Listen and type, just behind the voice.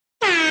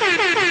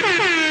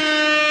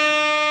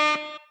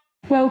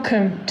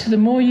Welcome to the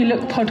More You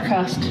Look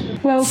podcast.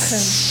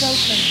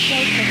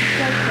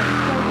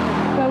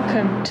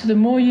 Welcome to the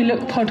More You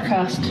Look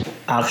podcast.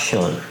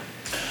 Action.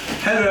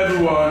 Hello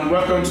everyone,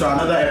 welcome to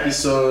another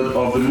episode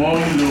of the More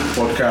You Look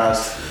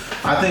podcast.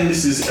 I think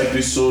this is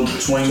episode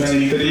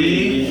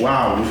 23.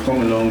 Wow, we've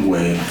come a long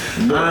way.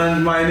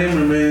 And my name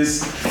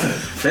remains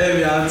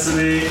Femi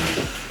Anthony.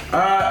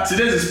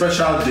 Today's a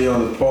special day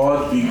on the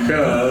pod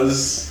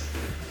because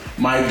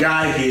my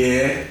guy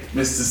here,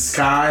 Mr.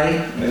 Sky,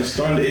 has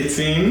turned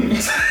 18.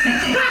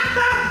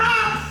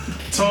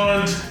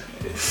 turned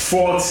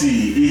 40.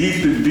 He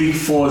hit the big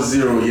 40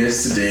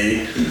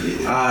 yesterday.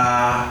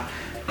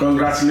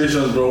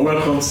 Congratulations, bro.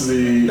 Welcome to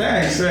the...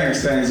 Thanks.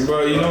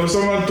 But you know,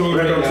 someone told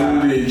me Welcome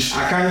to old age.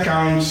 I can't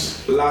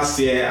count last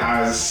year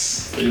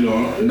as, you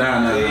know...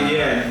 Nah.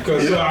 Yeah,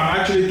 because so I'm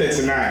actually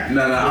 39.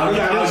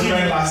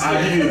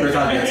 I'll give you a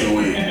better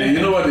getaway.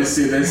 You know what they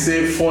say? They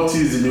say 40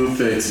 is the new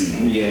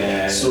 30.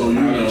 Yeah. So, you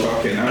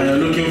know, and you're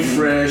looking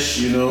fresh,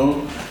 you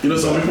know. You know,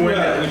 some people when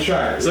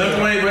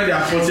they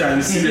are 40 and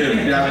you see them,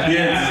 their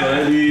beard is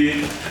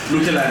already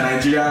looking like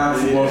Nigerian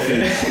football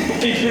fans.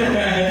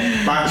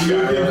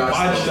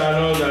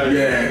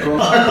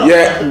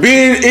 Yeah,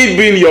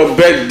 being your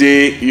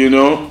birthday, you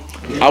know,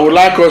 I would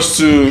like us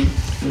to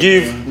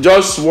give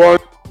just one.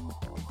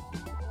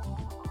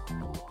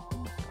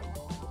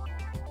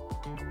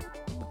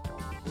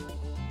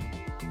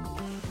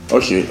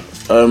 Okay.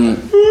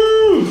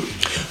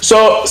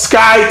 So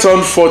Sky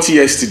turned 40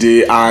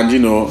 yesterday, and you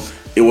know,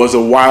 it was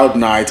a wild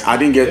night. I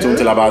didn't get home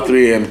till about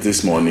 3 a.m.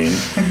 this morning,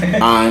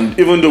 and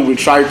even though we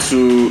tried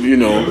to, you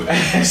know,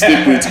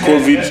 stick with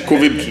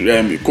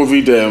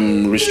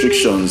COVID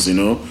restrictions, you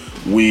know,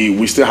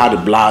 we still had a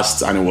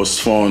blast and it was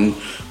fun.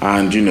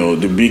 And you know,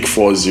 the big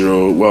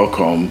 40,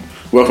 welcome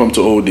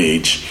to old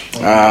age.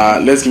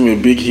 Let's give him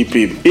a big hip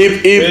hip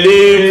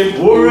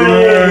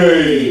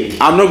hooray!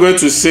 I'm not going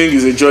to sing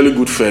 "He's a Jolly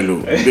Good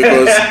Fellow"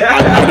 because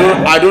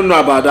I don't know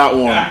about that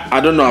one. I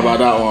don't know about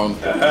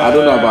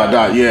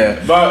that.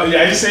 Yeah. But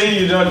are you saying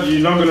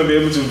you're not going to be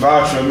able to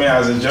vouch for me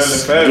as a jolly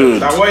fellow?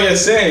 Dude. That's what you're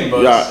saying,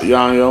 but you're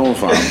on your own,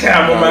 fam.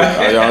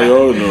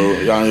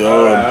 You're on your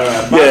own.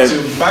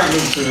 Back to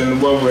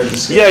what we're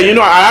discussing. Yeah, you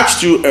know, I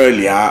asked you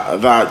earlier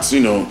that,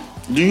 you know,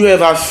 do you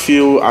ever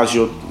feel as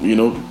you're, you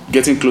know,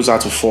 getting closer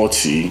to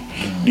 40,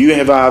 do you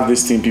ever have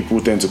this thing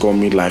people tend to call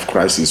midlife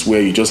crisis, where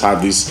you just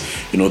have this,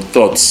 you know,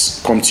 thoughts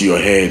come to your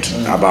head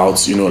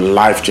about, you know,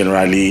 life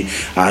generally,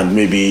 and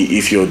maybe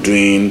if you're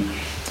doing,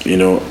 you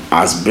know,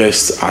 as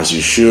best as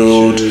you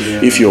should,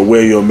 if you're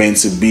where you're meant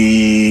to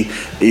be,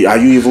 are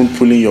you even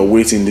pulling your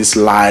weight in this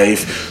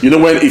life? You know,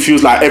 when it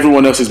feels like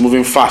everyone else is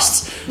moving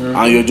fast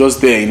and you're just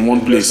there in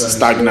one place,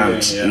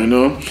 stagnant, you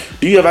know?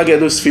 Do you ever get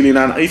those feelings?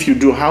 And if you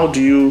do, how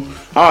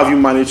have you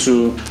managed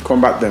to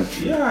combat them?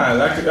 Yeah,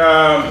 like,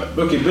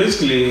 okay,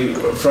 basically,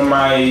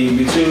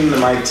 between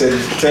my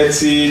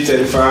 30,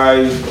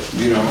 35,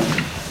 you know,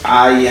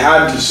 I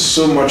had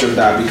so much of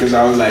that because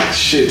I was like,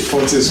 shit,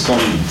 40 is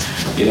coming.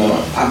 You know,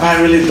 have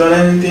I really done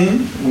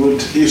anything?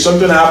 If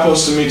something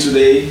happens to me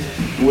today,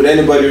 would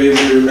anybody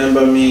even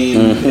remember me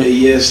in a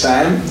year's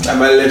time?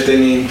 Have I left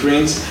any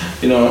imprint?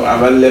 You know,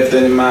 have I left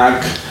any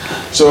mark?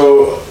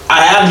 So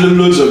I had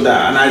loads of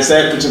that, and I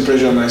started putting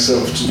pressure on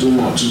myself to do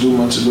more.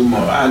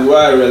 And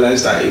what I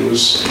realized that it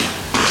was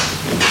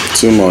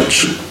too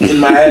much in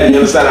my head. You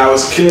understand? I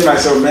was killing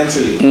myself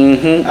mentally.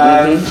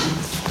 And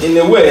in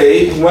a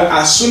way,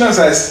 as soon as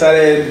I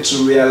started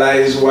to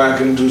realize what I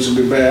can do to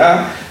be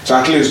better, to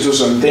at least do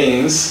some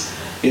things,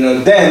 you know,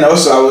 then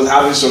also I was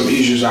having some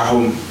issues at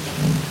home.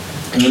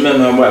 You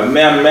remember,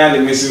 me and the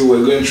missus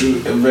were going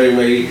through a very,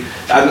 very,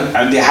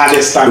 the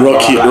hardest time.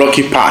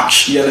 Rocky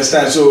patch. You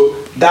understand? So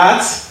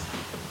that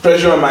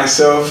pressure on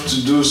myself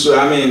to do so,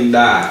 I mean,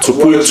 that to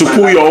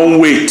pull your own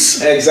weight.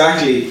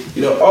 Exactly.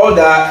 You know, all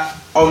that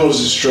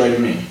almost destroyed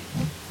me.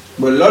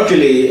 But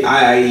luckily,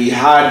 I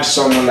had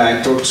someone that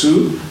I talked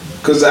to,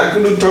 because I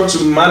couldn't talk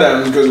to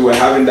madam because we were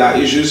having that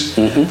issues.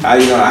 I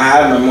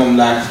had my mom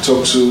that I could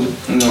talk to,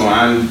 you know,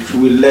 and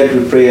we led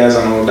with prayers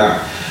and all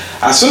that.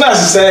 As soon as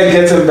it started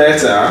getting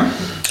better,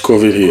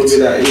 COVID hit.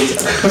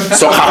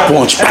 Soccer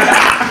punch.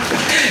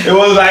 It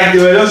was like they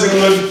were just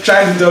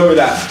trying to tell me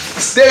that,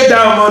 stay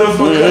down,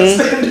 motherfucker,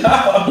 stay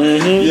down.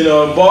 You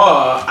know,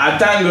 but I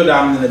thank God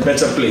I'm in a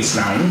better place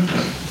now.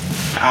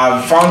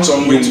 I've found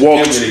some way to deal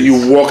with it. You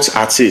worked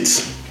at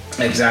it.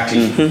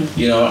 Exactly.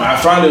 You know, I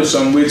found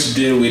some way to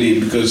deal with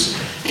it because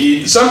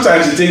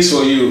sometimes it takes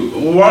for you.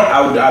 What I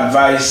would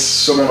advise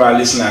some of our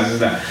listeners is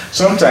that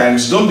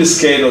sometimes don't be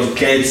scared of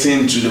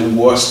getting to the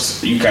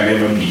worst you can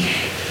ever be.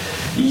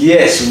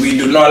 Yes, we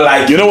do not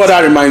like. You know what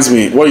that reminds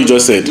me? What you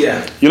just said.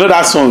 Yeah. You know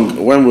that song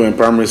when we were in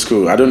primary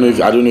school? I don't know if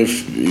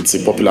it's a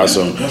popular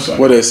song.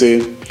 What they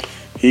say.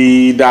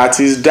 He that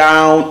is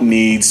down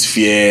needs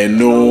fear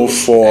no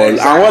fall.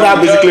 Exactly. And what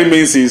that basically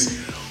means is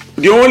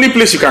the only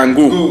place you can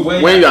go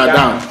when you are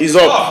down is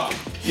up.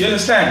 You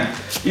understand?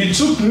 It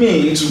took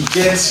me to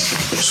get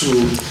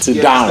to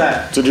down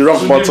to the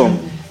rock bottom.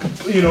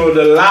 You know,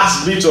 the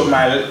last bit of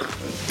my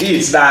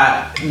it's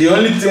that the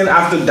only thing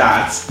after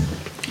that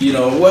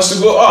was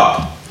to go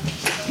up.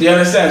 You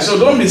understand? So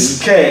don't be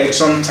scared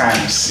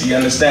sometimes. You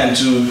understand?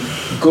 To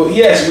go.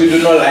 Yes, we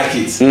do not like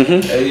it.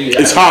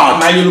 It's hard.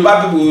 My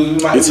Yoruba people,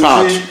 it's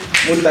hard.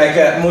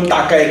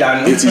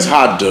 It is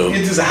hard though.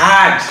 It is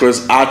hard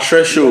because our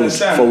threshold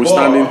for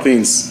withstanding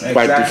things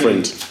quite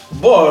different.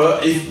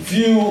 But if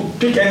you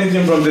pick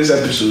anything from this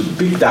episode,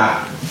 pick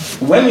that.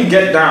 When you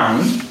get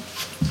down,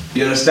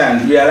 you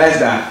understand. Realize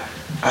that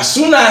as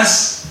soon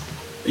as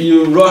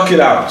you rock it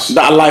out,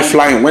 that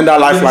lifeline. When that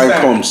lifeline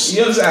comes,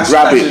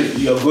 grab it.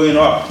 You're going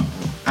up,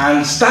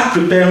 and start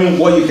preparing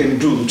what you can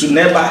do to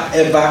never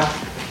ever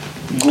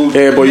go.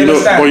 Yeah,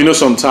 but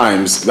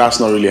sometimes that's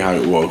not really how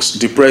it works.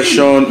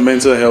 Depression,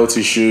 mental health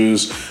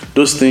issues,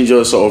 those things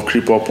just sort of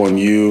creep up on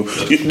you.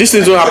 These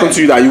things don't happen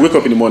to you that you wake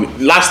up in the morning.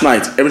 Last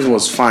night, everything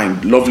was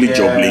fine, lovely,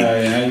 jubbly.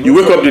 Yeah. You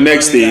wake up the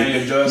next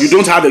day, you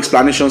don't have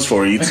explanations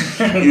for it.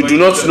 You do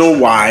not know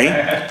why,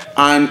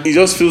 and it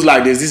just feels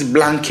like there's this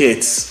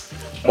blanket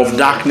of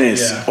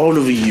darkness all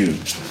over you.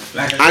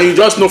 And you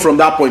just know from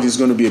that point it's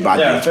going to be a bad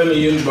day.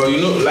 Femi, but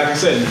like I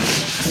said,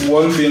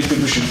 one thing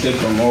people should take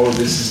from all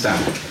this is that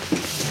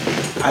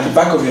at the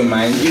back of your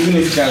mind, even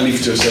if you can't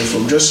lift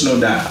yourself up, just know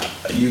that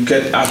you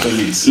get out of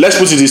it. Let's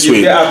put it this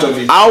way. Get out of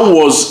it.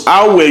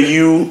 How were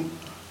you,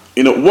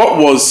 what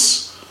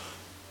was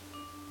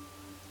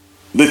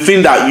the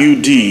thing that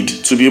you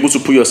did to be able to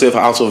put yourself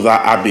out of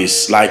that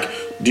abyss? Like,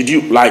 did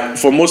you,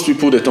 for most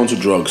people, they turn to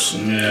drugs.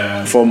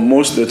 Yeah. For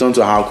most, they turn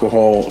to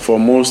alcohol. For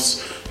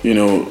most, they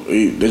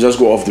just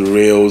go off the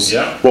rails.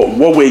 Yeah. But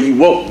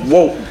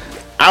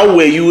how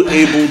were you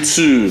able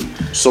to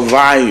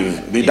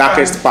survive the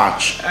darkest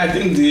patch? I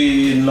think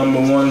the number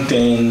one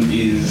thing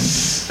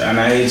is, and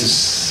I hate to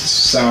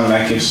sound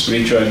like a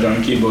spiritual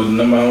junkie, but the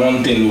number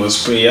one thing was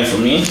prayer for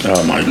me.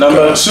 Oh my God.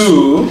 Number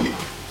two,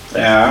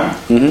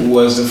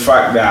 was the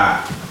fact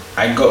that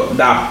I got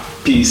that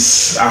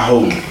peace at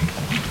home.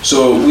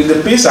 So with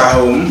the peace at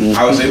home,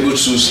 I was able to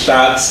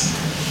start,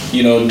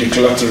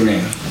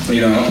 decluttering,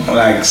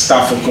 like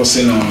start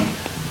focusing on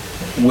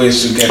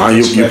ways to get.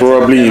 And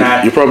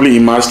you probably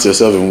immersed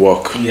yourself in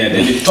work. Yeah.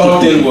 Then the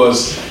third thing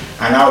was,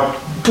 and I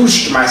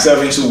pushed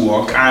myself into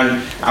work,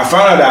 and I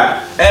found out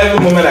that every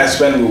moment I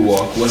spent with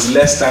work was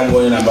less time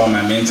worrying about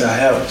my mental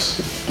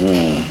health.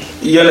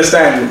 You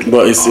understand?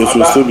 But it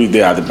will still be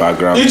there at the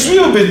background. It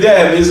will be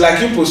there. It's like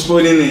you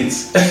postponing it,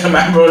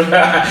 my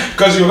brother,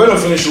 because you're going to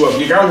finish work.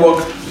 You can't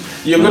work.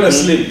 You're going to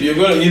sleep. You're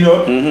going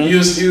to,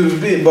 you still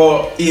be.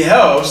 But it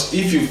helps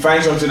if you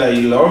find something that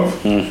you love.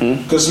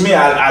 Because me,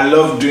 I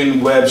love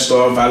doing web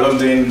stuff. I love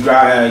doing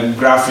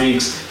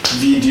graphics,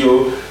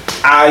 video.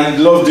 I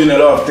love doing a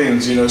lot of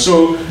things,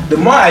 So the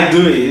more I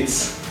do it,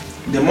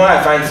 the more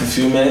I find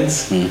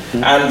fulfillment.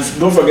 And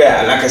don't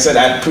forget, like I said,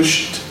 I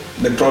pushed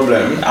the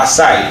problem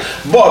aside,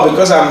 but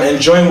because I'm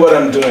enjoying what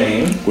I'm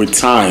doing with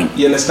time,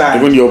 you understand,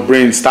 even your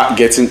brain start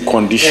getting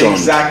conditioned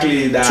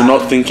exactly that, to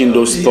not thinking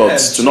those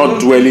thoughts, to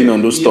not dwelling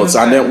on those thoughts,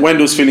 and then when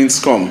those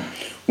feelings come,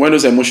 when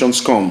those emotions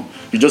come,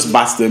 you just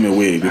bat them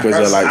away because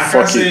you're like, fuck it.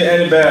 I can't say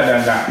any better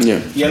than that. Yeah,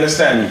 you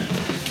understand.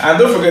 And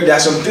don't forget, there are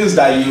some things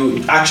that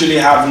you actually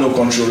have no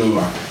control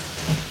over.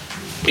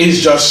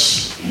 It's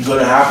just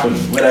gonna happen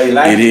whether you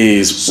like it. It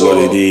is what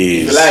it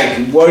is. If you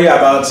like, worry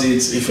about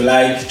it. If you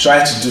like,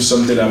 try to do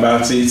something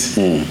about it.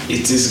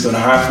 It is gonna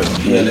happen.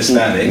 You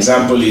understand? The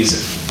example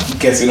is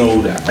getting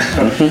older.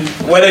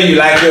 Whether you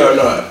like it or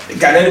not,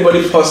 can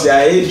anybody pause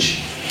their age?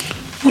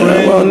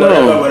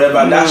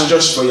 Whatever. That's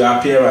just for your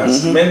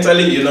appearance.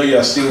 Mentally, you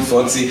are still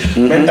 40.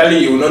 Mentally,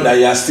 you know that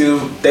you are still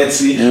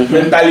 30.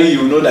 Mentally,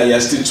 you know that you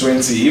are still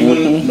 20.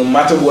 Even no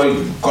matter what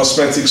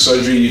cosmetic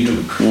surgery you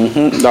do.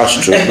 That's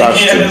true. That's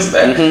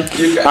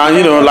true.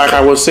 And like I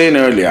was saying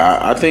earlier,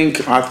 I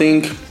think I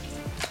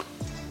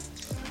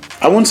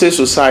won't say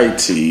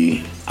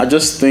society. I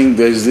just think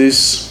there's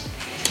this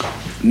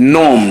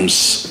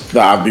norms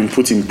that have been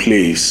put in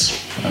place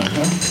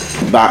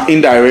that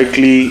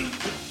indirectly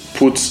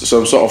put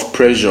some sort of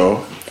pressure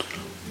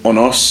on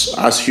us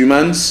as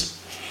humans.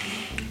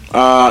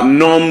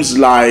 Norms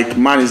like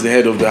man is the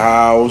head of the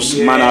house,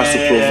 man has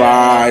to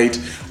provide,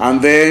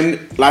 and then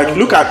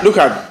look at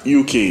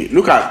UK,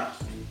 look at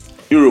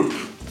Europe.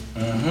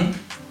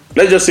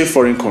 Let's just say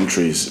foreign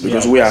countries,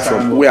 because we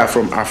are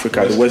from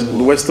Africa, the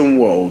Western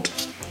world.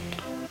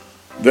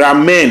 There are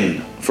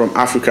men from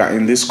Africa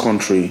in this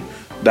country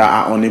that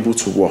are unable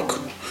to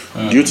work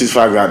due to the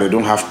fact that they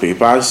don't have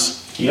papers.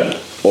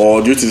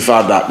 Or due to the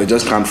fact that they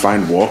just can't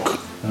find work,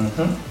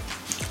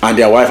 and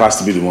their wife has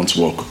to be the one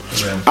to work.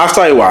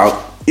 After a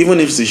while, even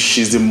if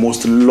she's the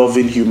most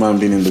loving human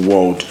being in the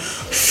world,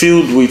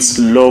 filled with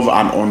love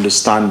and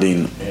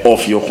understanding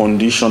of your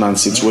condition and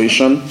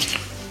situation,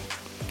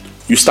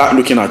 you start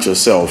looking at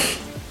yourself,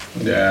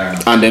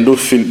 and then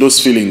those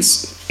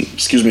feelings,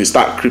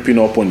 start creeping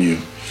up on you,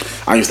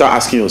 and you start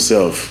asking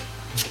yourself,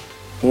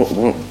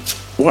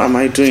 what am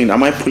I doing?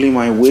 Am I pulling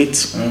my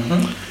weight?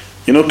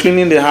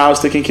 Cleaning the house,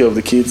 taking care of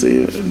the kids,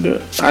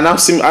 and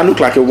I look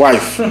like a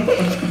wife.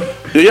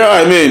 You know what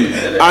I mean?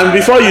 And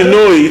before you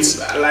know it,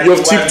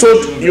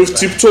 you've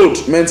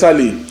tiptoed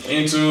mentally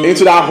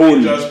into that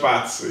hole. Just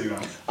parts,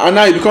 And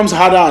now it becomes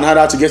harder and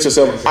harder to get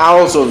yourself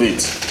out of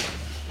it.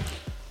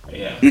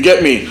 Yeah. You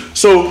get me?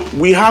 So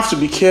we have to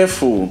be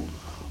careful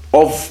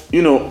of,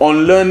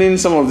 unlearning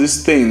some of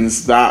these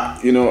things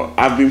that,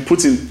 have been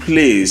put in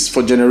place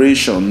for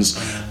generations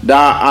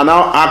that are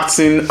now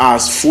acting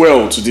as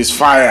fuel to this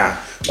fire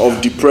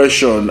of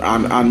depression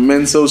and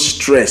mental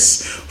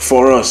stress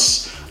for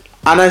us.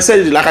 And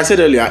like I said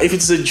earlier, if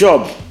it's a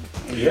job,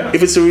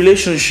 if it's a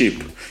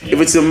relationship, if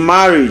it's a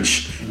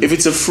marriage, if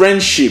it's a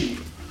friendship,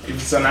 if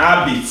it's an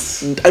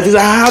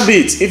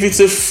habit, if it's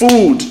a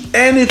food,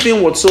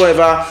 anything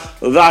whatsoever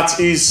that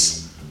is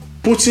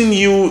putting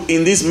you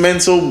in this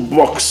mental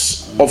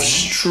box of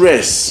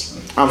stress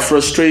and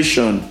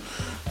frustration,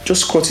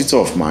 just cut it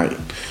off, man.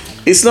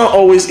 It's not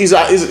always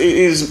how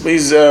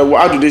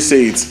do they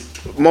say it?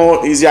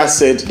 More easier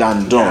said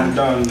than done.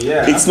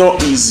 It's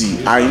not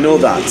easy. I know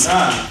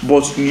that,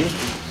 but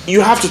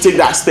you have to take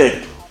that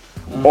step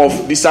of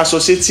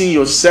disassociating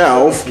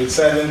yourself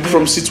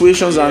from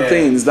situations and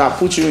things that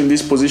put you in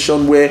this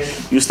position where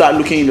you start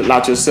looking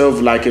at yourself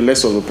like a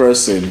less of a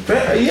person,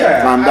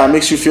 and that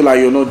makes you feel like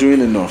you're not doing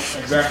enough.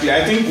 Exactly.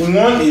 I think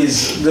one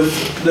is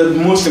the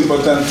most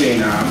important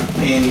thing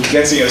in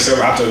getting yourself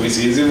out of it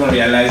is even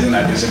realizing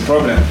that there's a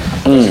problem.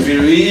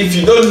 If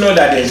you don't know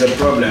that there's a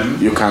problem,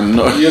 you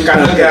cannot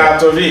get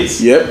out of it.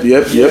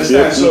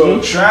 Yep. So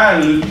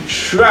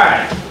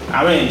try.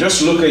 I mean,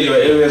 just look at your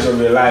areas of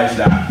your life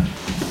that,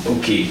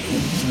 okay,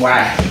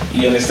 why?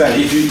 You understand?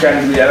 If you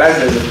can realize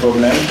there's a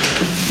problem,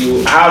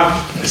 you have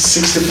a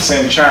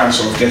 60% chance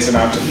of getting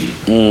out of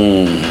it.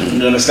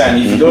 You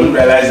understand? If you don't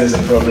realize there's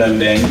a problem,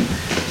 then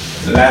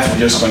life will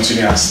just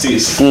continue as it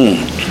is.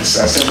 It's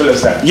as simple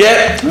as that.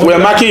 Yeah, we're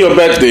marking your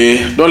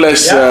birthday. Don't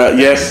let's.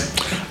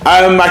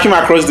 I came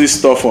across this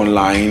stuff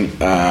online.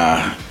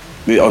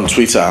 On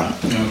Twitter,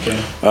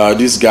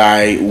 this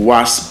guy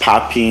was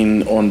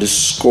popping on the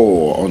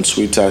score on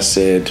Twitter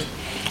said,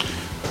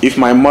 if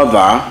my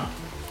mother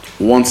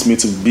wants me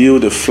to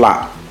build a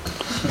flat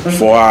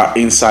for her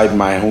inside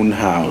my own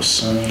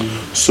house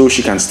so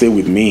she can stay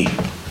with me,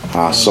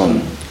 her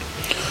son,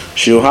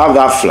 she'll have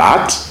that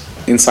flat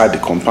inside the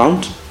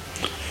compound.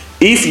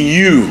 If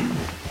you,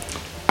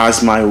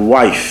 as my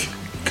wife,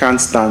 can't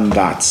stand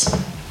that,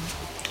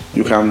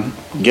 you can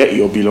get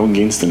your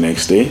belongings the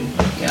next day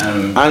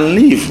and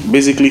leave.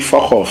 Basically,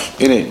 fuck off,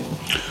 innit?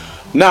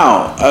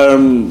 Now,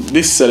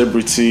 this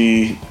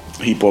celebrity,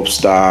 hip-hop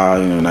star,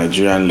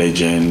 Nigerian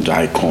legend,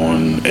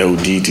 icon,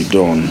 LD the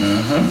Don,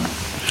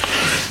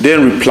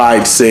 then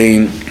replied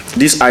saying,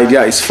 this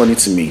idea is funny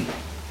to me.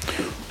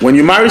 When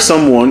you marry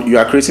someone, you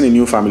are creating a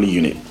new family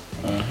unit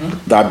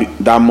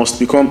that must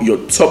become your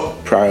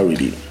top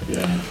priority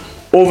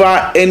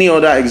over any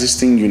other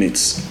existing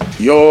units.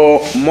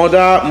 Your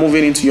mother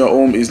moving into your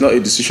home is not a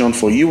decision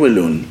for you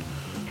alone.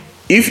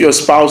 If your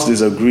spouse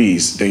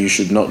disagrees, then you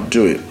should not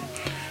do it.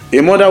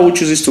 A mother who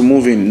chooses to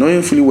move in,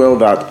 knowing fully well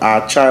that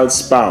her child's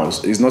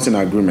spouse is not in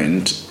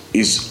agreement,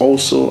 is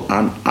also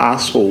an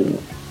asshole.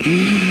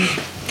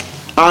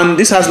 And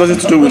this has nothing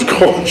to do with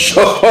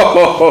culture.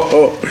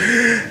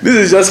 This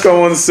is just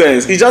common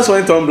sense. He just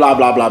went on blah,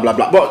 blah, blah, blah,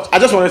 blah. But I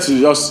just wanted to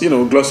just,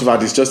 gloss over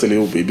this just a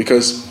little bit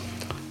because,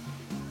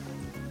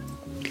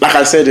 like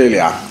I said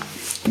earlier,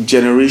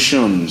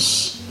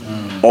 generations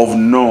of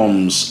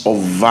norms, of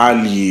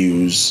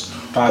values,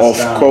 of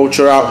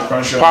cultural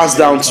passed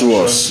down to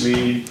us.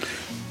 If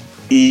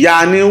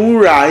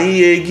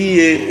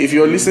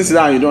you're listening to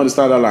that and you don't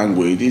understand that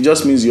language, it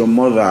just means your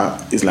mother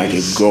is like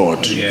a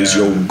god. Is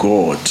your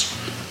god.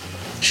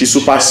 She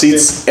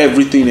supersedes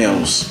everything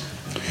else.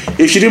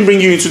 If she didn't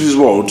bring you into this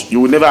world, you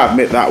would never have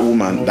met that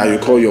woman that you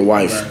call your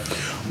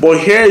wife. But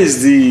here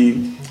is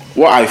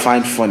what I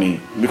find funny,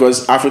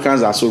 because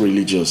Africans are so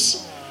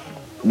religious.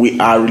 We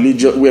are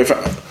religious.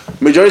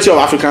 Majority of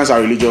Africans are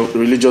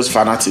religious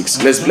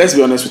fanatics. Let's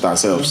be honest with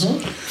ourselves.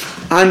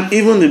 And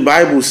even the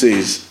Bible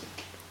says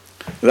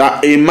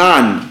that a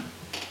man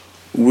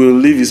will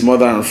leave his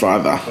mother and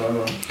father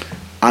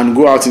and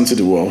go out into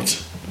the world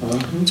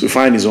to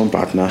find his own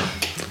partner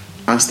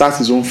and start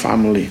his own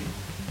family.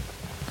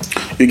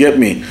 You get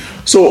me?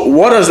 So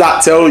what does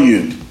that tell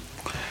you?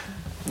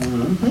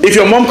 If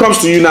your mom comes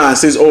to you now and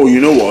says, oh, you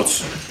know what?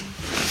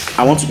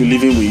 I want to be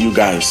living with you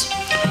guys.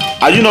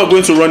 Are you not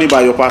going to run it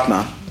by your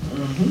partner?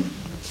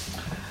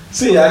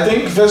 See, I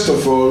think first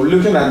of all,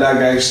 looking at that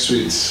guy's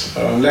tweets,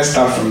 let's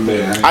start from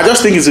there. I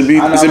just think it's a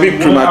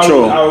bit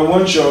premature. I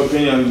want your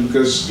opinion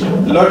because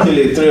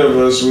luckily 3 of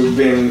us, we've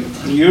been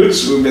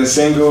youths, we've been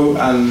single,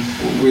 and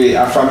we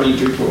are family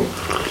people.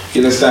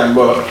 You understand?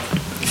 But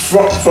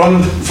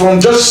from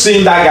just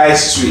seeing that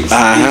guy's tweets,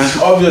 it's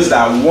obvious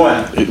that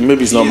maybe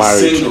he's not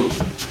married. Single.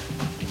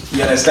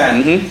 You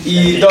understand?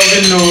 He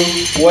doesn't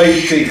know what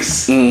it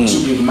takes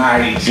to be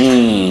married,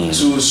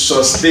 to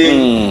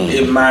sustain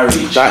a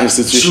marriage. That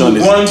institution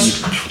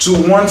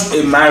to want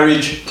a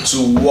marriage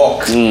to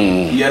work.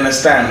 You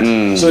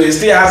understand? So he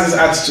still has this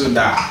attitude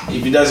that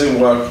if it doesn't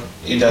work,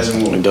 it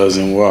doesn't work. It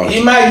doesn't work.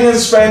 Imagine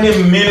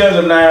spending millions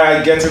of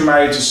naira getting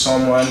married to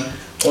someone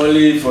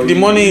only for the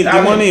money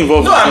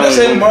involved. No, I'm not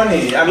saying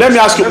money. Let me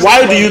ask you,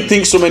 why do you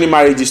think so many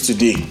marriages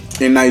today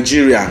in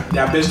Nigeria? They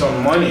are based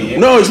on money.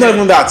 No, it's not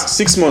even that.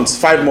 6 months,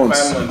 5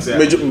 months. 5 months,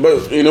 yeah.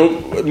 But you know,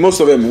 most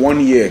of them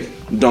 1 year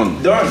done.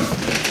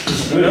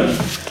 You know,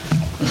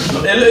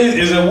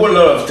 it's a whole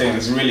lot of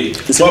things, really.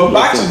 But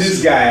back to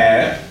this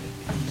guy.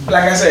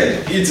 Like I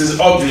said, it is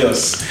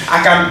obvious.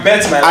 I can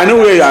bet my. I know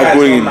where you are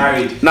going.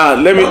 Married. Now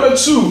let me. Number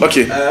 2.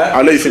 Okay,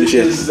 I'll let you finish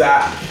it. Is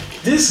that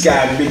this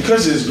guy,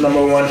 because he's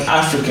number 1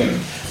 African,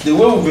 the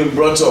way we've been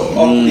brought up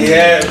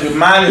the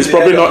man is. He's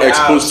probably not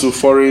exposed to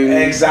foreign.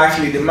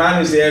 Exactly, the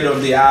man is the head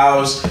of the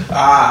house.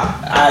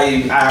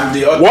 I am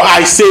the. What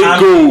I say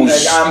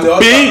goes. I'm the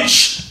author,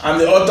 bitch. I'm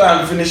the author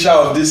and finisher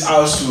of this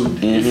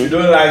household. If you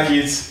don't like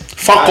it.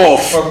 Fuck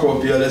off,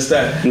 you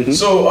understand?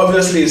 So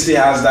obviously he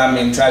still has that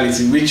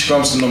mentality, which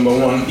comes to number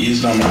 1,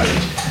 he's not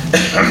married.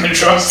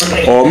 Trust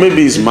me. Or maybe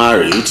he's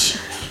married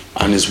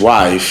and his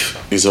wife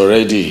is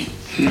already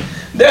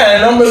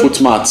Then number 3,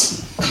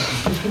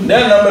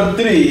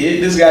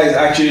 this guy is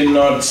actually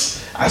not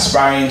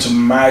aspiring to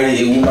marry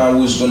a woman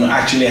who's going to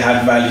actually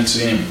add value to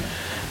him.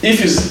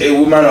 If it's a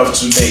woman of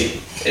today,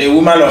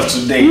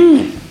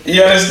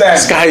 you understand?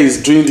 This guy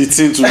is doing the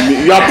thing to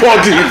me. You are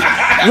podding.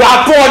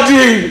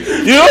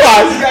 You know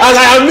what? As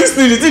I am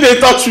listening, the thing they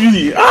touch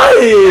me.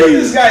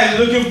 This guy is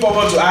looking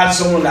forward to add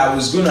someone that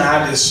was going to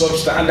add a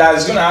substance, and that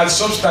is going to add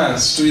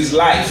substance to his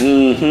life.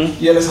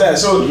 You understand?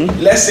 So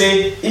let's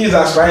say he's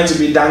aspiring to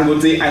be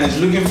Dangote and he's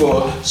looking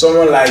for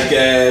someone like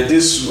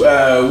this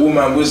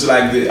woman who's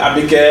like the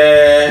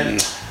Abike.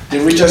 The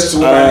richest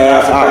woman in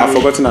Africa. I've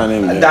forgotten her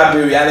name. And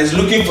he's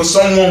looking for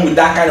someone with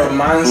that kind of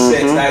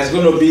mindset that is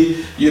going to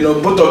be,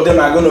 both of them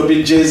are going to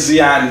be Jay-Z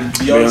and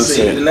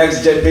Beyonce. The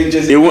next big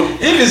Jay-Z.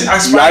 If it's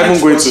aspiring, you are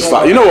even going too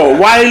far. You know what?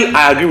 While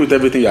I agree with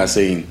everything you are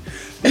saying,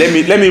 let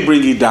me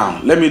bring it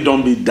down. Let me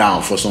dumb it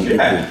down for some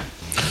people.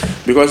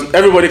 Because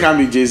everybody can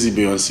be Jay-Z,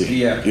 Beyonce.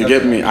 Yeah, you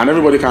get me? And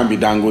everybody can be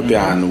Dangote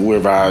and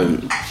whoever.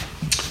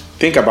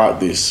 Think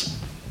about this.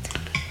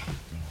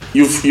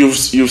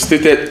 You've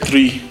stated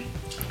 3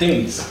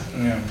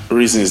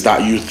 reasons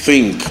that you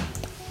think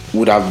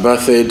would have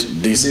birthed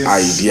this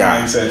idea.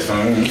 Mindset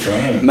from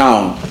him.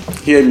 Now,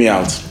 hear me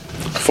out.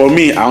 For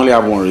me, I only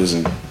have 1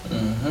 reason.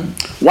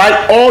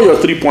 While all your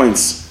 3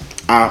 points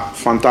are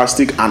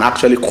fantastic and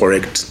actually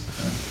correct,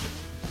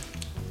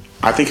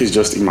 I think it's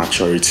just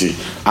immaturity.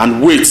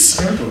 And wait.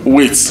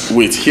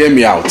 Hear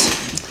me out.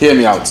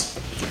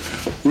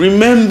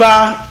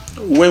 Remember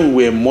when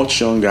we were much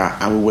younger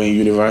and we were in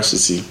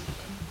university?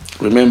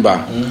 Remember?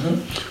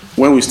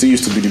 When we still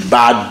used to be the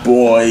bad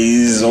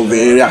boys of the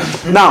area.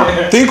 Now,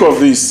 think of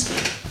this.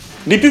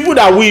 The people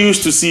that we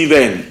used to see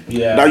then,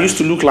 that used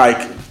to look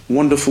like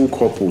wonderful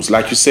couples,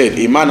 like you said,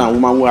 a man and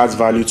woman who adds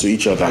value to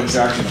each other.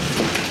 Exactly.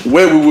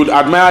 Where we would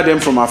admire them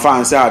from afar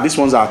and say, these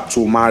ones are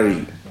to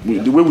marry.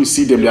 The way we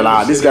see them, they're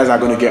like, these guys are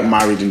going to get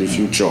married in the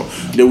future.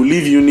 They will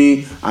leave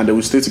uni and they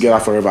will stay together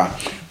forever.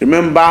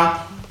 Remember,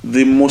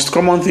 the most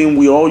common thing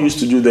we all used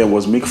to do then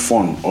was make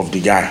fun of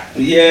the guy.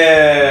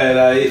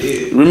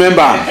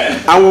 Remember?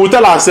 And we would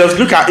tell ourselves,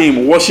 look at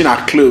him washing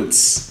our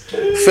clothes,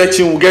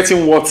 fetching,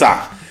 getting water.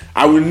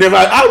 I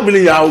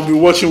will be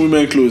washing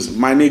women clothes,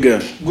 my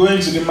nigga.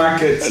 Going to the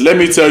market. Let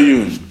me tell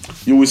you,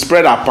 you will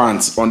spread our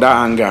pants on that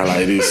hanger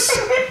like this,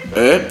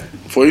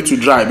 for it to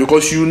dry,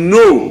 because you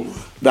know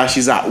that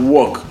she's at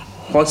work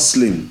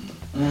hustling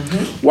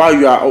while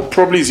you are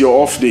probably it's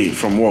your off day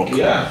from work.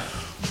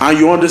 And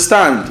you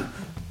understand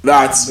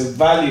that the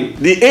value,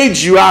 the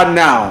age you are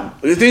now,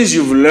 the things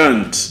you've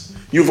learned,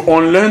 you've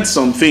unlearned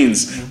some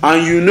things,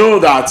 and you know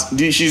that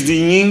she's the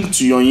yin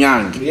to your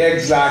yang.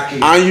 Exactly.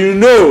 And you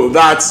know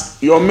that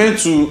you're meant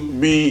to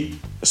be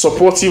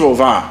supportive of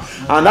her,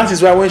 and that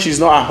is why when she's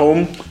not at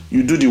home,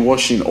 you do the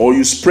washing, or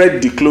you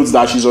spread the clothes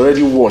that she's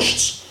already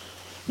washed.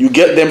 You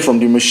get them from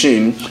the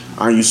machine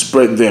and you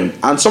spread them,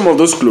 and some of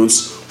those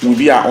clothes will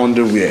be our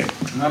underwear.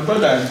 My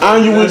brother,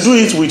 and you will do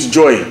it with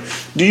joy.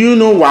 Do you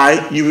know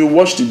why? You will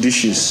wash the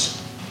dishes.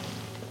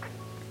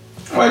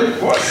 What?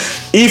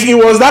 If he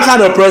was that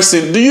kind of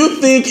person, do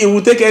you think he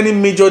would take any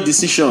major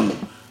decision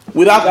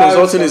without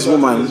consulting his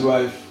woman? His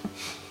wife.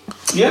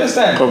 You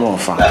understand? Come on,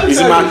 fam.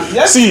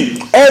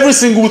 See, every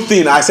single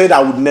thing I said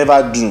I would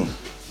never do.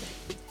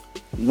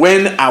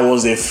 When I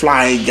was a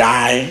fly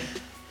guy,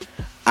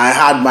 I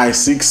had my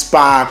 6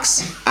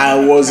 packs, I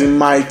was in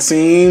my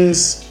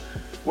teens.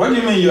 What do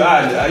you mean you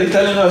had? Are you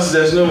telling us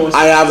there's no more?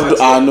 I have.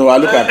 No. I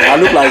look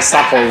like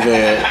sack of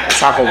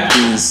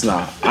beans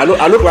now.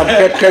 I look like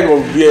a keg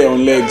of beer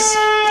on legs.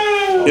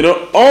 You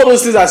know, all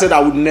those things I said I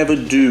would never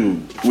do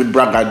with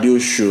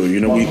braggadocio. You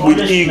know,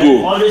 with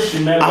ego. Always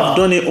remember, I've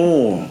done it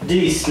all.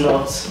 This is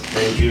not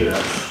Nigeria.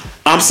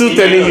 I'm still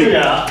telling you.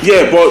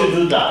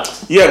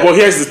 But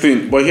here's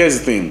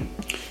the thing.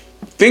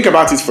 Think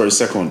about it for a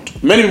second.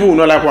 Many people will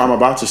not like what I'm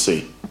about to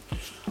say.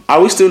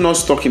 Are we still not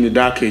stuck in the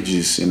dark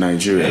ages in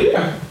Nigeria?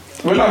 Yeah.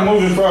 We're not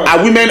moving forward.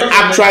 Are women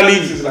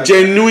actually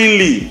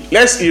genuinely?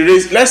 Let's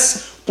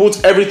put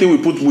everything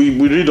we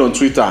read on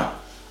Twitter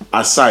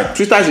aside,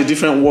 Twitter is a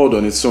different world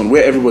on its own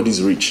where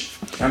everybody's rich.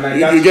 And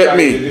You get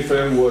me? A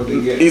different world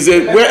again. Is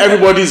where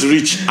everybody's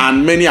rich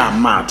and many are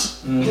mad.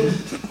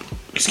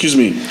 Excuse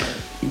me.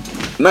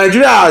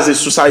 Nigeria as a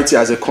society,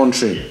 as a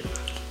country,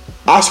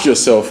 ask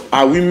yourself,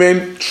 are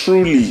women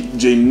truly,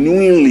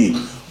 genuinely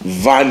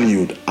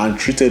valued and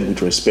treated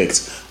with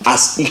respect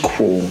as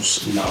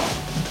equals? No.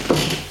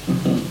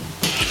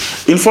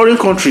 In foreign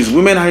countries,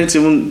 women aren't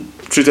even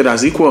treated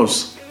as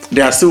equals.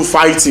 They are still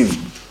fighting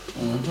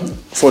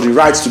for the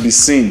right to be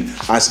seen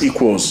as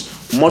equals.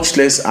 Much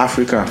less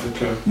Africa,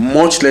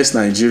 much less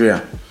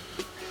Nigeria.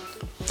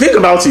 Think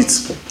about it.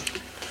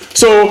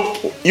 So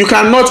you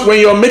cannot, when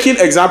you're making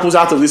examples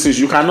out of these things,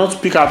 you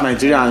cannot pick out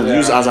Nigeria and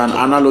use as an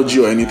analogy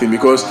or anything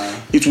because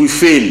it will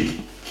fail.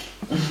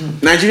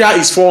 Nigeria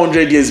is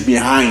 400 years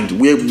behind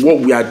what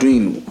we are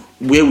doing,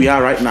 where we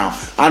are right now.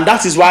 And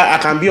that is why I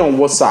can be on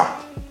WhatsApp.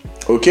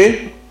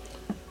 Okay?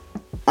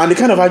 And the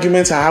kind of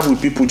arguments I have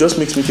with people just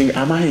makes me think,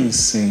 am I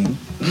insane?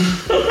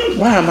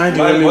 Why am I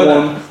the only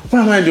one?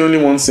 Why am I the only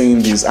one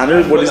saying this? And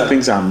everybody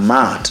thinks I'm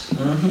mad.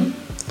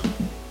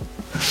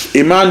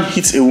 A man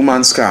hits a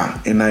woman's car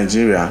in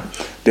Nigeria.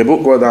 They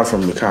both got down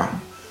from the car.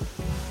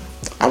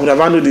 I would have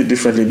handled it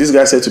differently. This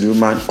guy said to the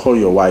woman, call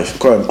your wife,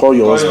 call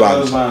your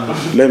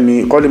husband. Let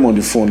me call him on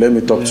the phone. Let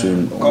me talk to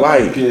him. Why?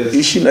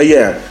 Is she?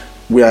 Yeah,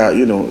 we are.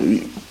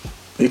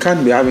 You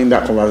can't be having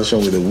that conversation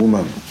with a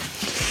woman.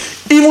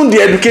 Even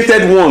the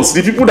educated ones,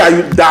 the people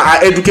that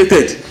are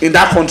educated in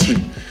that country,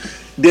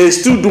 they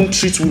still don't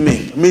treat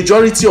women.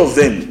 Majority of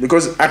them,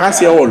 because I can't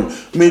say all,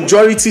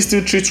 majority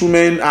still treat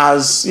women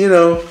as,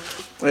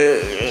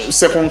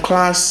 second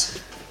class.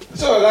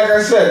 So, like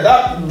I said,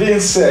 that being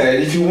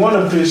said, if you want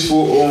a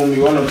peaceful home,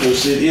 you want to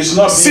proceed, it's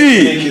not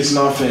being fake, it's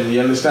nothing.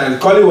 You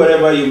understand? Call it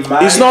whatever you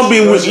mind. It's not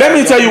being weak. Let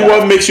me tell you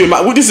what makes you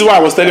mad. This is what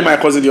I was telling my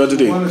cousin the other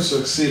day. You want to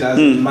succeed as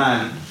a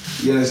man.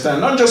 You understand?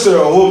 Not just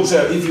your home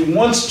self. If you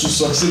want to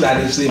succeed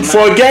as a man.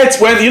 Forget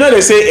when,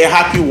 they say a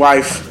happy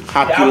wife,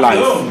 happy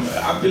life.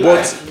 Happy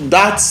life.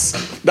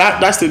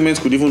 That statement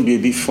could even be a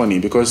bit funny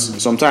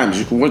because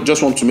sometimes you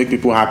just want to make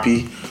people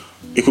happy.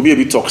 It could be a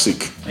bit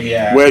toxic.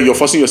 Yeah. Where you're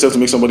forcing yourself to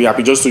make somebody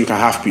happy just so you can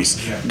have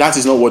peace. Yeah. That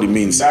is not what it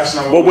means.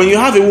 But when you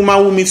have a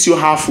woman who meets you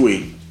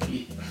halfway,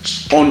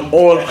 on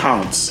all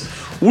counts,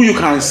 who you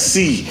can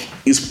see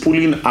is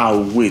pulling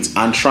her weight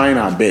and trying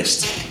her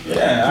best.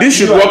 Yeah, this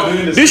should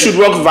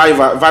work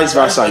vice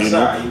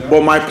versa,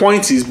 But my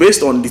point is,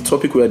 based on the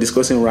topic we are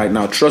discussing right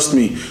now, trust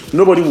me,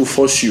 nobody will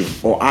force you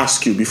or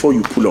ask you before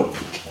you pull up.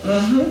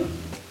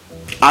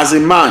 As a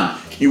man,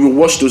 you will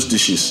wash those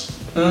dishes.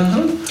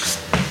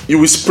 You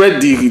will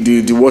spread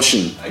the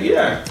washing.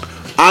 Yeah.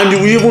 And you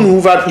will even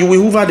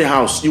hoover the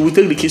house. You will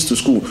take the kids to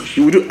school.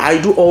 I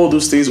do all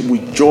those things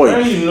with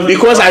joy.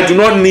 Because I do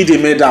not need a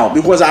medal.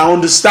 Because I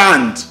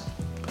understand.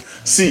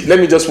 See, let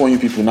me just warn you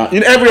people now.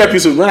 In every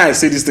episode, when I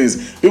say these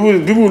things, people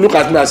will look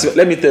at me and say,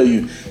 let me tell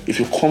you, if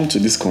you come to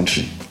this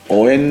country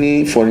or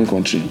any foreign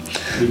country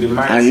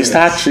and you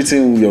start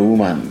treating your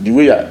woman the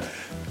way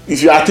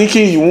if you are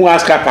thinking you won't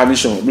ask her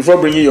permission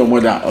before bringing your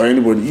mother or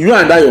anybody, you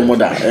and your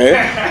mother,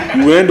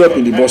 you will end up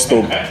in the bus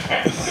stop.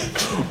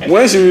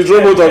 When she will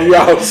throw both of you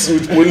out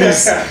with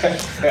police,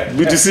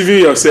 be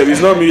deceiving yourself.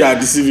 It's not me you are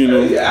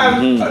deceiving.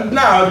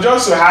 Now,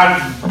 just to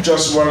add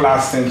just one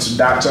last thing to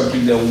that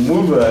topic, the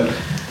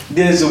move.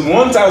 There's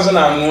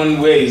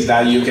 1,001 ways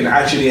that you can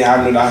actually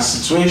handle that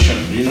situation.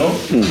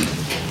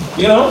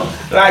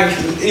 Like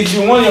if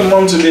you want your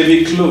mom to live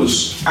it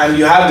close and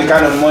you have the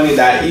kind of money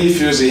that he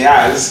feels he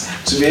has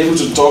to be able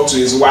to talk to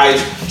his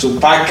wife, to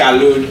pack a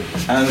load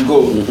and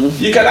go,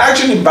 you can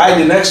actually buy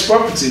the next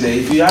property there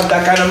if you have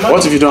that kind of money.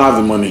 What if you don't have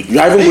the money? You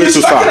haven't way too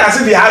far. He's talking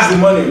as if he has the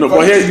money. No,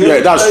 but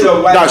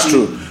that's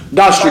true.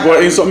 That's true.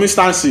 But in some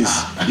instances,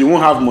 you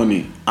won't have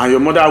money, and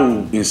your mother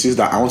will insist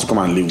that I want to come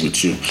and live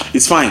with you.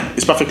 It's fine.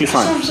 It's perfectly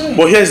fine.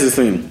 But here's the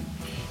thing: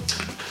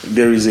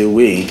 there is a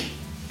way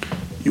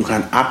you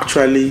can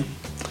actually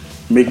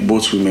make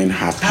both women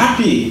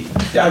happy.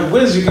 There are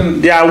ways you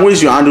can. There are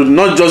ways you handle,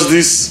 not just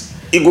this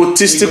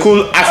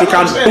egotistical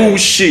African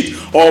bullshit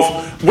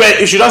of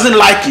if she doesn't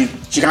like it,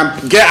 she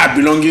can get her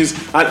belongings.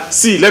 And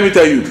see, let me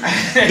tell you,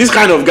 this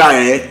kind of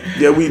guy,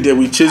 they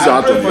will chase you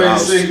out of your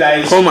house.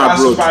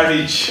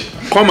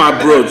 Come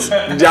abroad.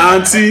 The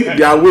auntie,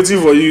 they are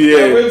waiting for you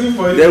here.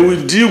 They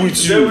will deal with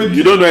you.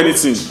 You don't know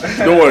anything.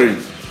 Don't worry.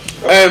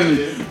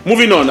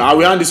 Moving on, I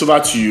will hand this over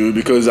to you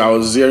because I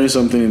was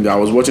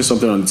watching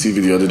something on the TV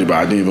the other day, but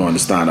I didn't even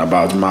understand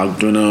about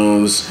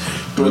McDonald's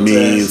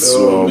meats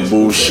or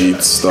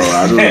bullshit stuff.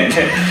 I don't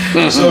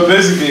know. So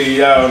basically,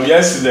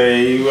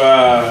 yesterday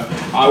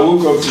I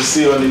woke up to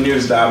see on the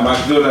news that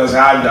McDonald's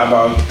had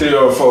about 3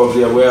 or 4 of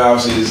their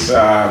warehouses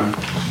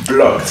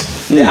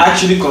blocked. They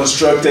actually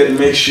constructed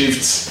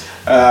makeshift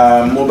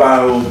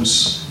mobile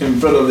homes in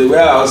front of the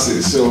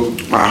warehouses, so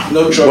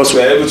no trucks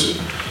were able to.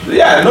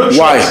 Yeah, no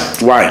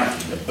trucks. Why?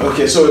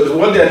 Okay, so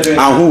what they're doing,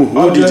 and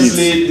who did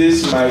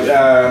it?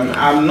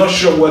 I'm not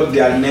sure what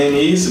their name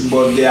is,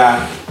 but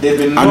they've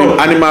been known.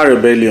 Animal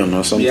Rebellion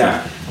or something.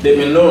 Yeah, they've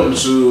been known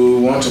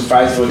to want to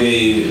fight for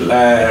the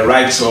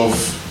rights of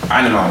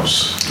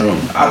animals.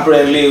 Oh.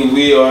 Apparently,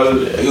 we all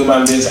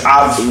human beings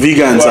have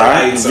Vegans,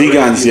 rights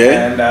vegans, already,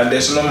 yeah. And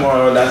there's no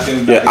more that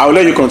thing. Yeah, I'll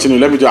let you continue.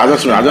 Let me do. I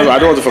don't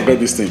want to forget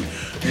this thing.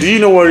 Do you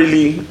know what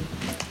really?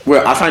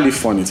 Well, I find it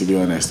funny, to be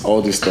honest.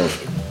 All this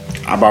stuff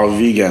about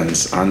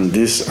vegans and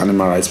these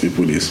animal rights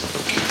people is.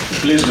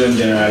 Please don't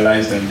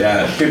generalize them.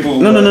 There are people.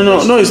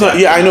 No. It's not.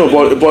 Yeah, I know,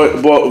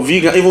 but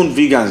vegan, even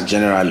vegans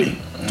generally.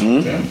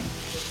 Okay.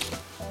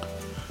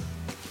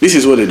 This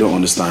is what they don't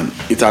understand.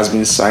 It has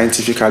been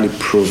scientifically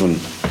proven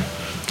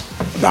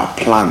that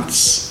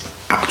plants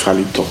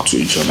actually talk to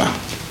each other.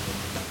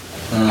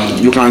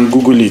 You can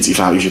Google it if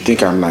you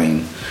think I'm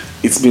lying.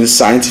 It's been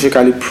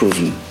scientifically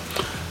proven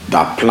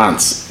that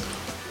plants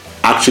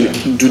actually,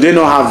 do they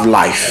not have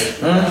life?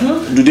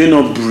 Do they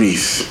not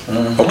breathe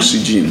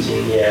oxygen?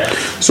 Yeah.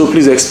 So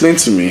please explain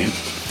to me.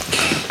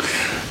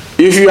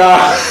 If you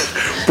are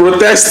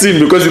protesting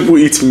because people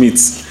eat meat,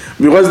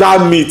 because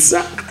that meat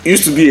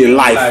used to be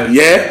alive,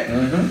 yeah?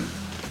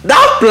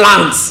 That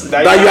plant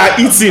that you are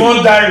eating,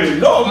 More dying.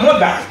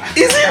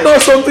 is it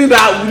not something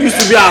that used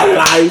to be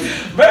alive?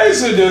 Very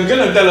soon they're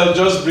gonna tell us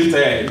just breathe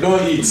air,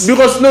 don't eat.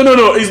 Because no,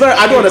 it's not.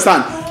 I don't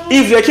understand.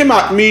 If they came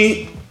at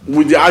me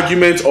with the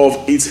argument of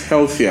it's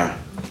healthier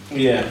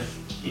Yeah.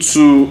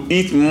 to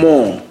eat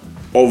more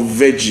of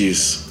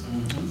veggies,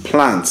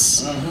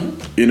 plants,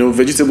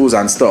 vegetables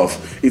and stuff,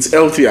 it's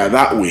healthier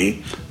that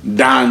way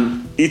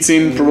than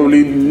eating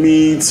probably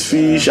meat,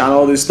 fish, and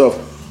all this stuff,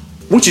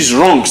 which is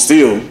wrong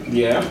still.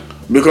 Yeah.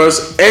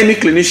 Because any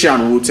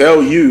clinician will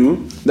tell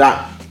you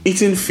that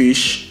eating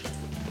fish,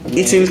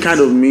 eating kind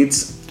of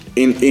meat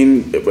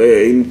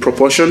in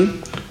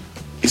proportion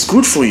is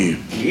good for you.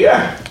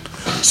 Yeah.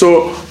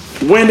 So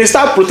when they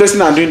start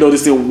protesting and doing all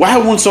this thing, why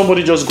won't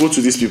somebody just go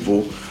to these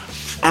people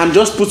and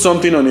just put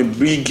something on a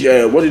big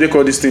what do they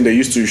call this thing they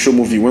used to show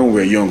movie when we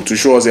were young to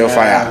show us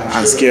hellfire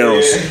and scare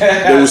us?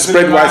 They will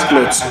spread white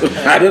cloths.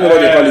 I don't know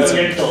what they call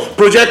it.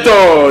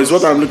 Projector is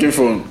what I'm looking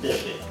for.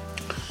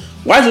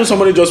 Why don't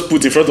somebody just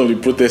put in front of the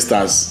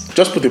protesters,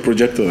 just put a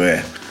projector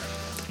there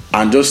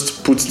and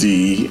just put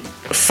the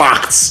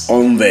facts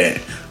on there?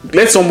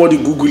 Let somebody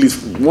Google it.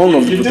 One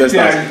of the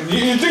protesters.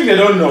 You think they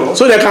don't know?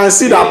 So they can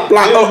see that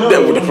plan. Oh,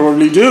 they would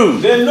probably do.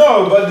 They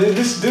know, but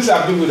these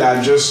are people that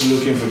are just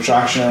looking for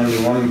traction.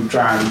 They want to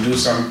try and do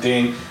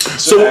something.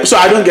 So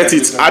I don't get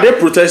it. Are they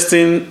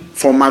protesting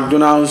for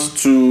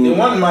McDonald's to? They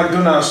want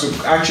McDonald's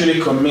to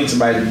actually commit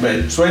by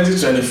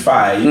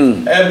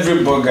 2025.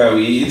 Every burger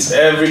we eat,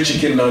 every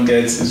chicken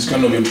nugget is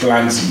going to be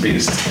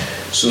plant-based.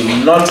 So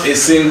not a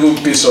single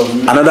piece of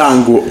meat. Another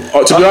angle.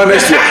 To be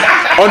honest,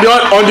 on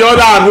the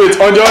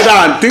other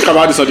hand, think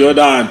about this. On the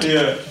other hand,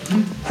 Yeah.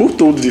 who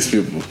told these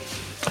people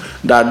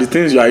that the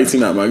things you are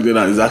eating at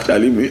McDonald's is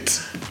actually meat?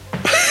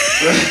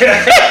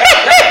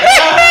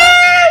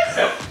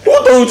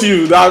 Who told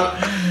you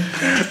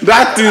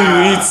that thing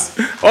you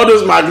eat, all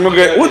those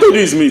McNuggets? Who told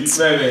you it's meat?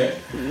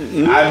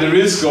 At the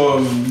risk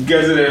of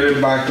getting any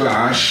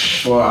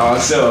backlash for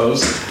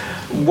ourselves,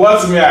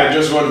 what I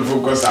just want to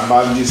focus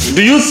about this.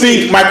 Do you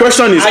think, my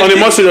question is on a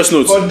more serious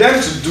note, for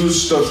them to do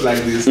stuff like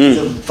this is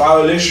a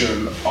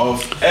violation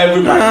of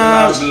every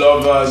McDonald's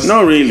lovers'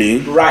 not really.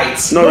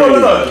 rights. Not really.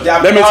 No. They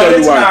are Let me tell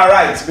you violating why. our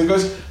rights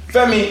because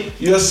Femi,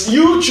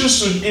 you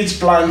choose to eat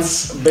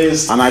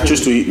plants-based And I food,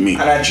 choose to eat meat.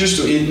 and I choose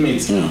to eat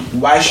meat.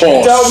 Why should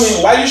you tell me?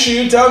 Why should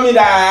you tell me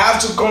that I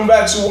have to come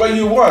back to what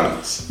you want?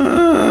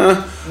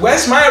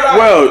 Where's my right?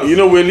 Well,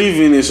 we live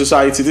in a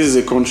society. This is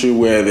a country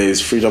where there is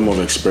freedom of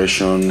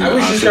expression. I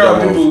wish and these kind of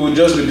freedom people would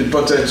just be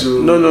deported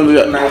to No,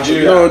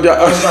 Nigeria. no, they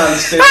are- Just and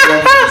stay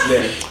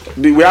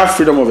there. We have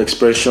freedom of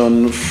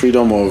expression,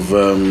 freedom of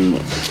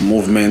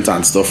movement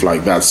and stuff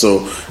like that.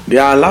 So they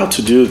are allowed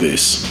to do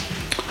this.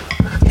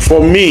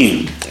 For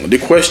me, the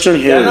question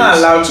here They're not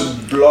is- allowed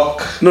to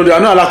block. No, they are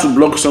not allowed to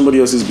block somebody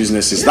else's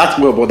businesses. But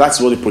that's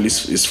what the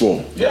police is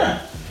for. Yeah.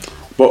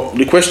 But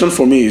the question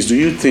for me is, do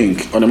you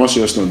think, on a more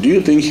serious note, do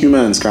you think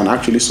humans can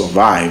actually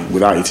survive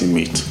without eating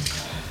meat?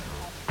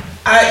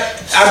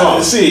 I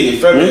see,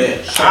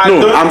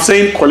 Femi. I'm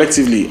saying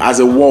collectively, as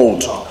a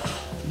world.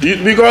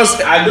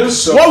 Because I don't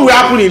what will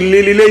happen in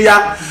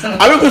Ileya?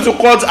 Are we going to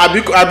cut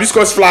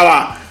hibiscus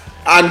flower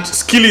and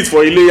kill it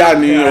for Ileya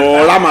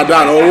or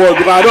Ramadan or what?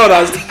 Because I don't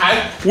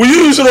understand. Will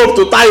you use rope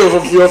to tie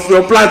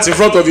your plants in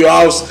front of your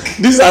house?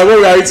 This is what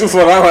we are eating for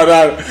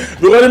Ramadan.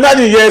 Because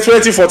imagine year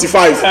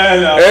 2045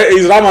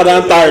 is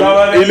Ramadan time,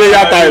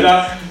 Ileya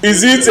time.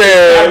 Is it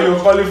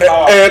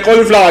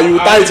cauliflower? You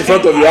tie it in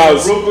front of your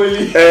house.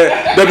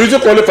 The beauty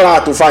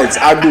cauliflower to fight.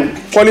 I do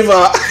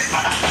cauliflower.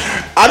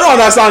 I don't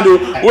understand though.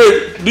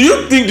 Wait, do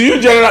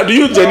you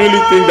genuinely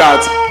think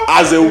that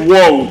as a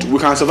world we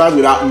can survive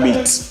without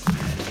meat?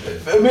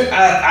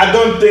 I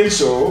don't think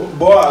so,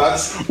 but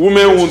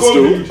Women won't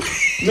though.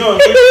 No,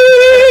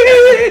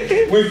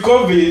 with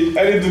COVID,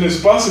 anything is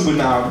possible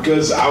now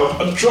because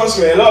trust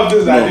me, a lot of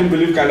things that I didn't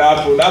believe can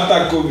happen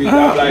after COVID.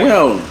 I'm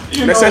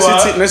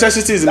like,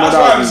 necessity is the mother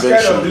that's why of I'm invention.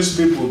 scared of these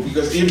people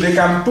because if they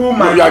can pull my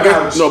but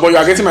you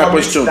are getting my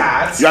question.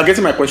 You are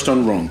getting my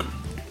question wrong.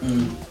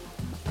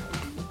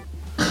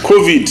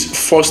 COVID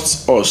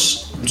forced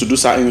us to do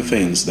certain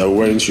things that we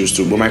weren't used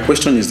to. But my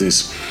question is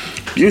this: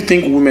 do you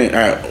think women,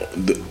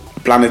 the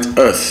planet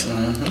Earth,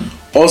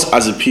 us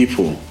as a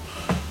people,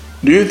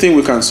 do you think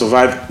we can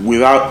survive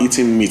without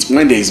eating meat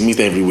when there is meat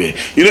everywhere?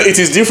 You know, it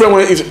is different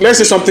when, let's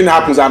say something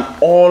happens and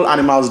all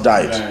animals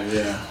died.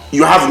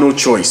 You have no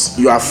choice.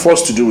 You are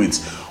forced to do it.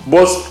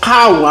 But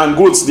cow and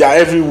goats, they are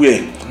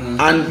everywhere.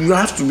 And you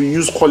have to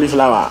use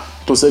cauliflower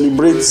to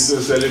celebrate.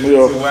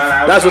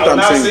 That's what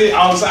I'm saying.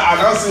 I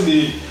now see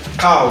the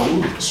cow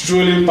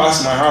strolling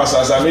past my house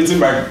as I'm eating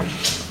my...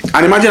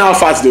 And imagine how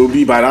fast they will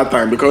be by that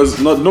time, because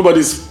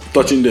nobody's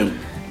touching them.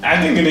 I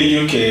think in the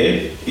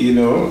UK, you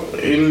know,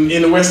 in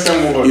the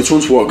Western world, it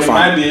won't work.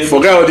 Fine.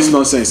 Forget all this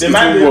nonsense. They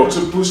might be able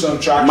to push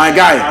some traction. My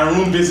guy, and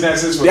ruin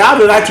businesses. They have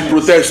the right to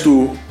protest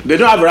too. They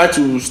don't have the right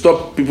to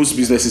stop people's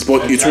businesses,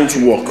 but it won't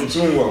work. It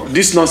won't work.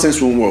 This nonsense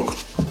won't work.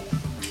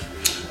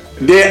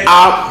 There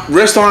are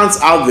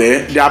restaurants out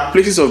there. There are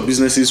places of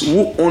businesses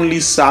who only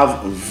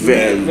serve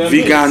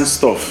vegan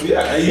stuff.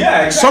 Yeah,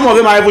 exactly. Some of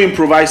them are even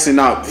improvising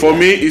now. For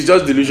me, it's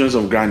just delusions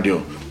of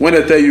grandeur. When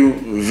they tell you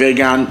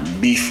vegan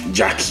beef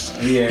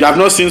jerky, you have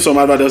not seen some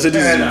other. They'll say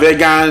this is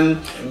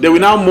vegan. They will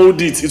now mold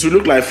it. It will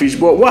look like fish.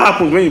 But what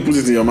happens when you put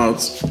it in your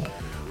mouth?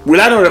 Will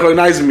I not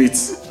recognize meat?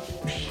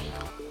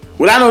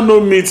 Will I not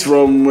know meat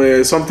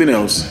from something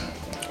else?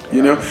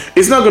 You know,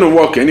 it's not going to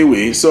work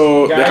anyway.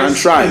 So guys, they can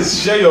try.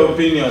 Please share your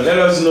opinion. Let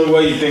us know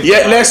what you think.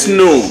 Yeah, let's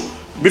know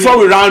before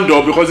we round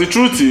up, because the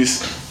truth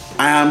is,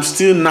 I am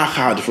still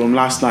knackered from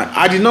last night.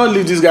 I did not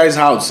leave this guy's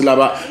house till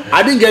about.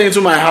 I didn't get into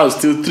my house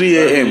till 3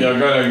 a.m. You're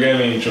gonna get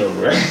in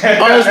trouble.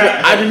 Honestly,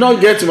 I did not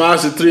get to my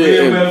house till 3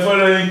 a.m. We're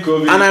following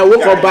COVID. And I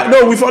woke up back.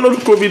 No, we followed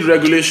COVID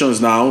regulations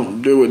now.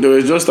 They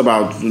were just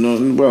about, you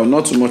know, well,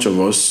 not too much of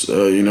us,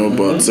 you know,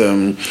 but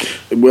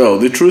well,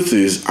 the truth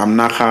is, I'm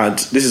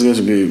knackered. This is going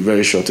to be a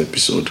very short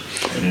episode.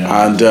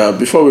 Yeah. And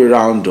before we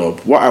round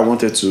up, what I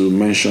wanted to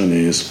mention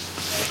is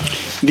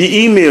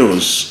the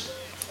emails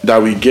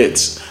that we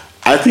get.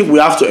 I think we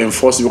have to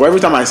enforce it, because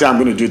every time I say I'm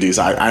going to do this,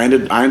 I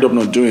end up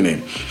not doing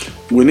it.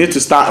 We need to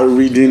start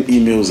reading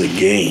emails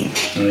again.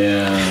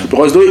 Yeah.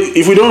 Because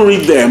if we don't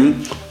read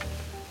them,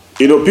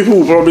 you know, people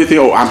will probably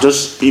think, oh, I'm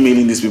just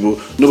emailing these people.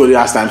 Nobody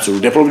has time to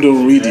read. They probably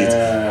don't read it.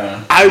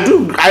 I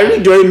do. I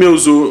read your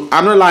emails, so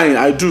I'm not lying.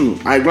 I do.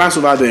 I glance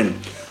over them.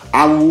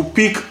 I will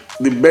pick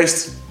the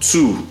best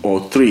 2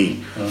 or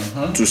 3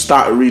 to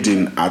start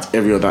reading at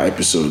every other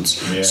episode.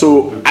 Yeah.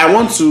 So I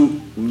want to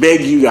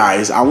beg you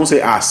guys. I won't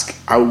say ask.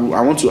 I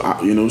want to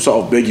you know,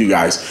 sort of beg you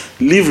guys.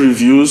 Leave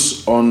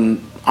reviews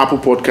on Apple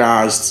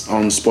Podcasts,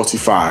 on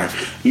Spotify.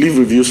 Leave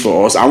reviews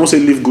for us. I won't say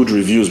leave good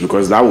reviews,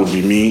 because that would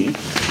be me,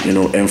 you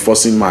know,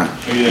 enforcing mine.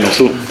 You know,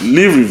 so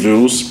leave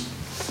reviews.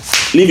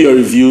 Leave your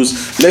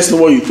reviews. Let's know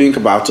what you think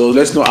about us.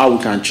 Let's know how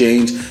we can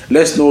change.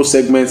 Let's know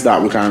segments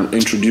that we can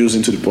introduce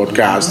into the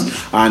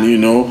podcast. And you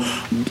know,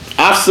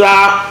 after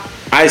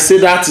I say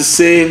that to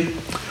say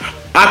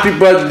happy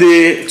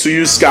birthday to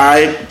you,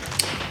 Sky.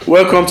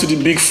 Welcome to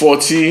the big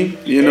 40.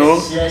 You know,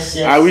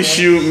 I wish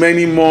you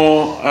many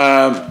more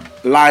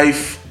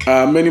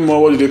many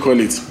more, what do they call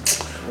it?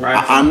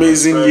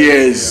 Amazing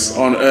years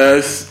on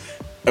earth.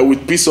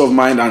 With peace of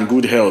mind and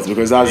good health,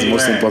 because that's the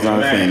most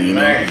important thing, you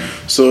know.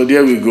 So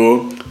there we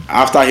go.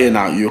 After here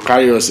now, you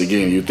carry us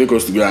again. You take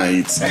us to go and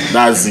eat.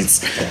 That's it.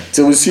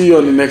 So we'll see you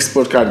on the next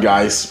podcast,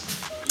 guys.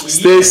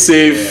 Stay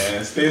safe.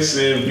 Yeah, stay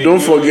safe. Don't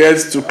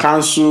forget to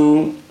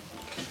cancel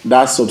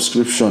that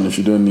subscription if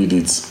you don't need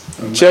it.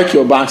 Check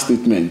your bank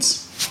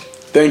statements.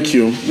 Thank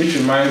you. Which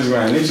reminds me,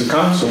 I need to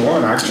cancel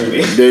one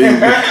actually. There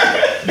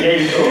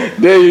you go.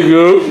 There you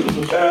go.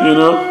 You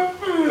know.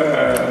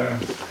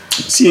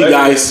 See you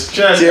guys.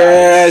 Cheers.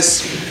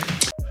 Cheers.